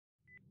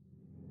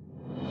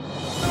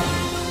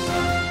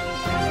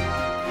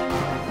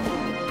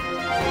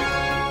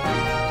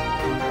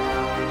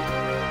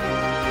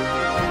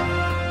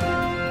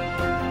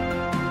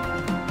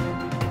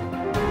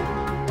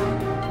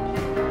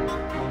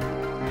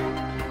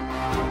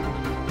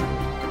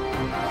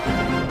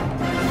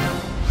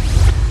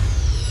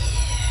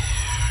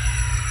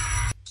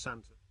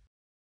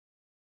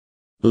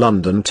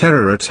London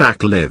terror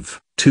attack, live,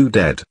 2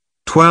 dead,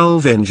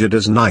 12 injured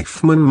as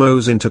knifeman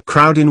mows into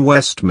crowd in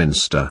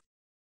Westminster.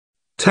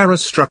 Terror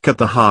struck at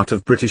the heart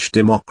of British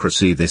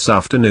democracy this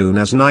afternoon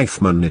as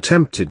knifemen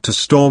attempted to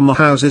storm the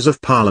Houses of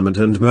Parliament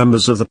and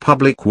members of the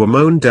public were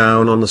mown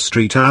down on the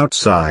street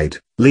outside,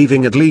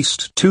 leaving at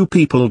least 2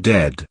 people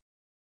dead.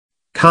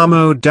 Car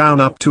mowed down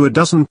up to a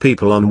dozen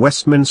people on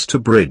Westminster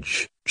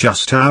Bridge,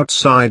 just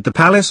outside the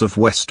Palace of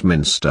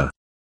Westminster.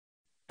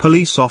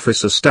 Police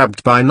officer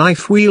stabbed by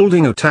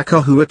knife-wielding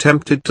attacker who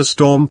attempted to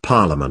storm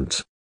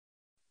Parliament.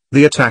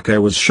 The attacker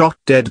was shot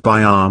dead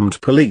by armed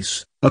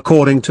police,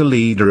 according to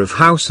Leader of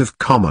House of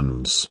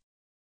Commons.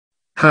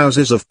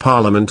 Houses of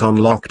Parliament on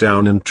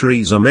lockdown and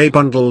Theresa May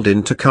bundled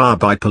into car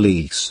by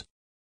police.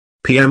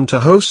 PM to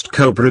host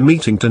Cobra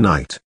meeting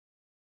tonight.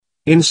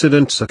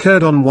 Incidents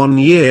occurred on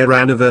 1-year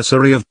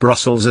anniversary of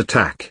Brussels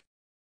attack.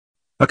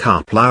 A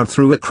car ploughed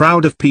through a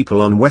crowd of people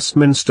on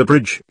Westminster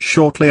Bridge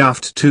shortly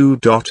after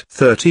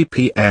 2:30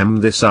 p.m.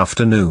 this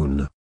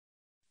afternoon.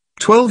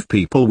 12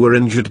 people were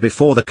injured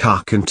before the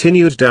car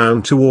continued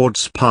down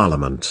towards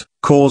Parliament,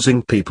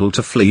 causing people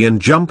to flee and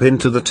jump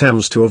into the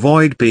Thames to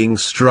avoid being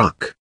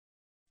struck.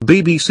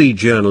 BBC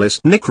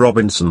journalist Nick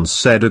Robinson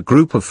said a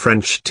group of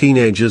French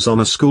teenagers on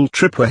a school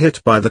trip were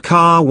hit by the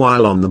car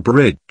while on the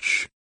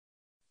bridge.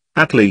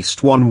 At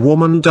least one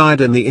woman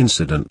died in the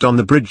incident on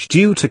the bridge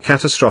due to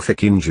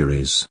catastrophic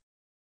injuries.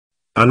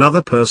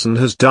 Another person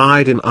has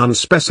died in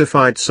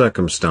unspecified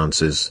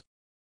circumstances.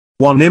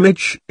 One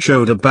image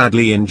showed a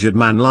badly injured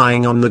man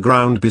lying on the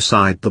ground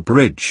beside the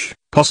bridge,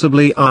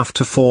 possibly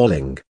after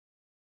falling.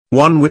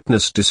 One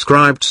witness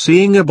described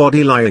seeing a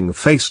body lying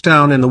face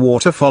down in the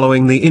water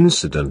following the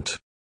incident.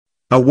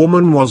 A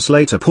woman was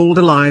later pulled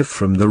alive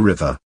from the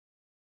river.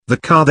 The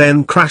car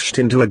then crashed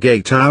into a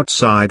gate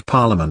outside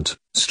Parliament,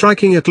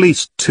 striking at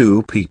least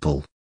 2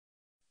 people.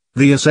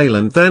 The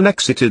assailant then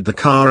exited the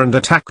car and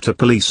attacked a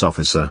police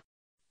officer.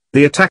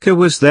 The attacker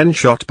was then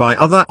shot by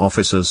other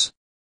officers.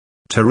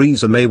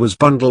 Theresa May was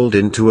bundled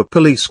into a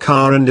police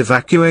car and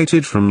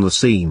evacuated from the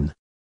scene.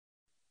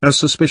 A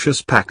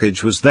suspicious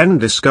package was then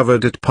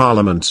discovered at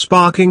Parliament,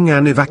 sparking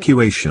an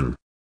evacuation.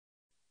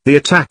 The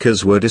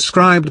attackers were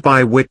described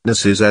by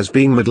witnesses as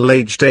being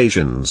middle-aged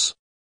Asians.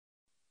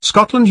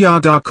 Scotland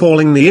Yard are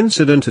calling the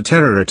incident a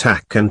terror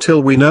attack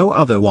until we know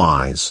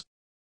otherwise.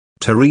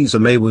 Theresa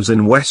May was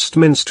in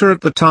Westminster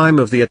at the time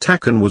of the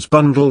attack and was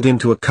bundled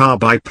into a car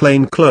by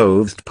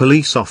plain-clothed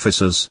police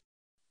officers.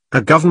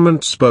 A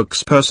government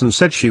spokesperson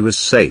said she was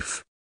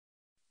safe.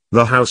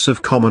 The House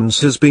of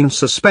Commons has been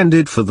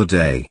suspended for the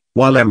day,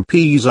 while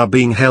MPs are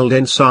being held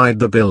inside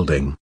the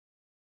building.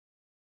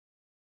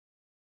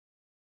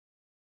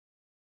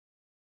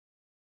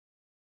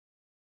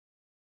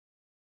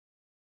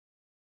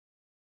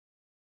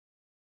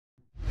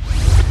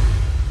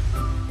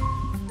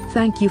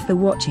 Thank you for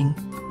watching.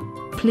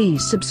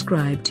 Please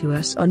subscribe to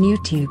us on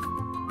YouTube.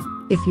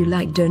 If you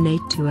like,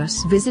 donate to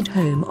us, visit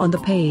home on the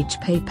page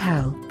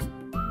PayPal.